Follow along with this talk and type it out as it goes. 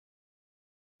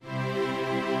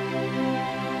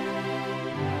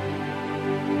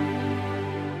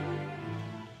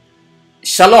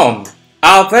Shalom.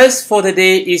 Our verse for the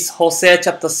day is Hosea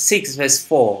chapter 6 verse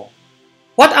 4.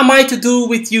 What am I to do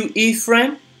with you,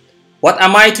 Ephraim? What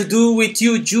am I to do with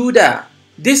you, Judah?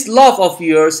 This love of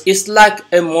yours is like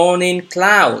a morning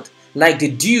cloud, like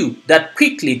the dew that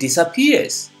quickly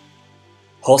disappears.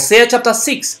 Hosea chapter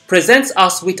 6 presents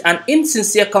us with an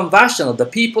insincere conversion of the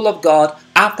people of God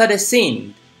after they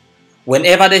sinned.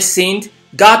 Whenever they sinned,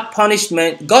 God punished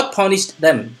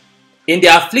them. In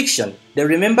their affliction, they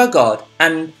remembered God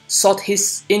and sought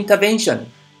His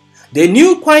intervention. They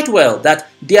knew quite well that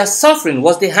their suffering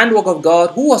was the handwork of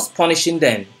God who was punishing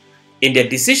them. In their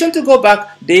decision to go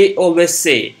back, they always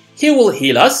say, He will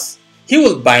heal us, He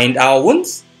will bind our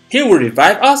wounds, He will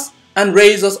revive us and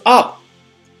raise us up.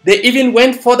 They even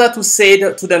went further to say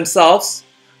to themselves,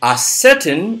 as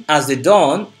certain as the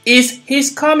dawn is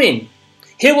His coming.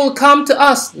 He will come to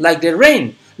us like the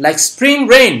rain, like spring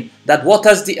rain that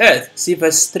waters the earth. See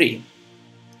verse 3.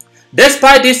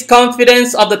 Despite this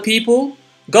confidence of the people,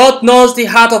 God knows the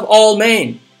heart of all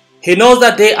men. He knows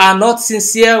that they are not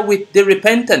sincere with the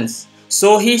repentance.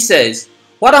 So He says,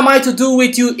 what am I to do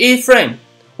with you, Ephraim?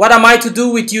 What am I to do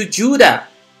with you, Judah?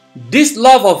 This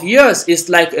love of yours is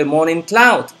like a morning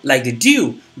cloud, like the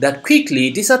dew that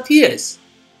quickly disappears.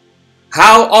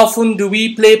 How often do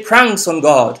we play pranks on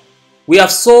God? We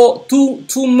have so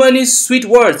too many sweet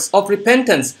words of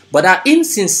repentance, but are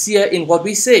insincere in what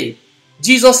we say.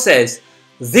 Jesus says,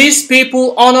 these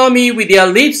people honor me with their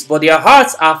lips, but their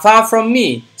hearts are far from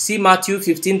me. See Matthew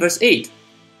 15 verse 8.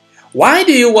 Why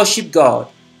do you worship God?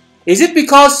 Is it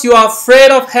because you are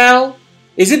afraid of hell?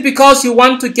 Is it because you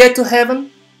want to get to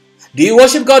heaven? Do you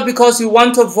worship God because you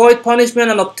want to avoid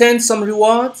punishment and obtain some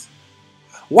rewards?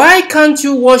 Why can't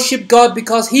you worship God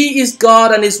because He is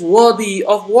God and is worthy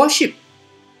of worship?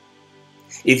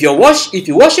 If you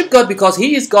worship God because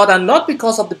He is God and not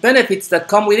because of the benefits that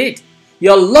come with it,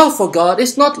 your love for God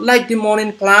is not like the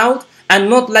morning cloud and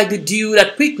not like the dew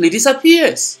that quickly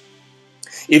disappears.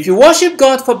 If you worship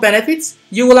God for benefits,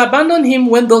 you will abandon Him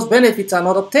when those benefits are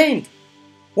not obtained.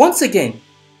 Once again,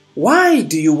 why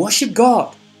do you worship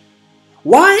God?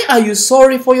 Why are you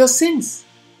sorry for your sins?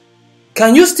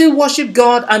 Can you still worship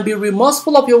God and be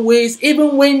remorseful of your ways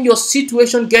even when your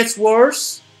situation gets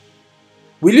worse?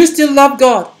 Will you still love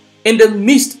God in the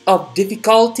midst of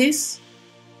difficulties?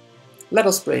 Let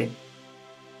us pray.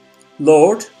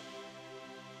 Lord,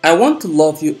 I want to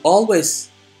love you always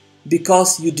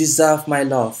because you deserve my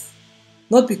love,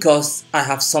 not because I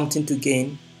have something to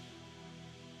gain.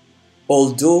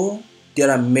 Although there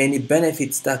are many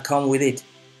benefits that come with it,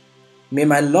 may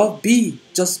my love be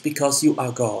just because you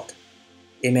are God.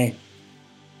 Amen.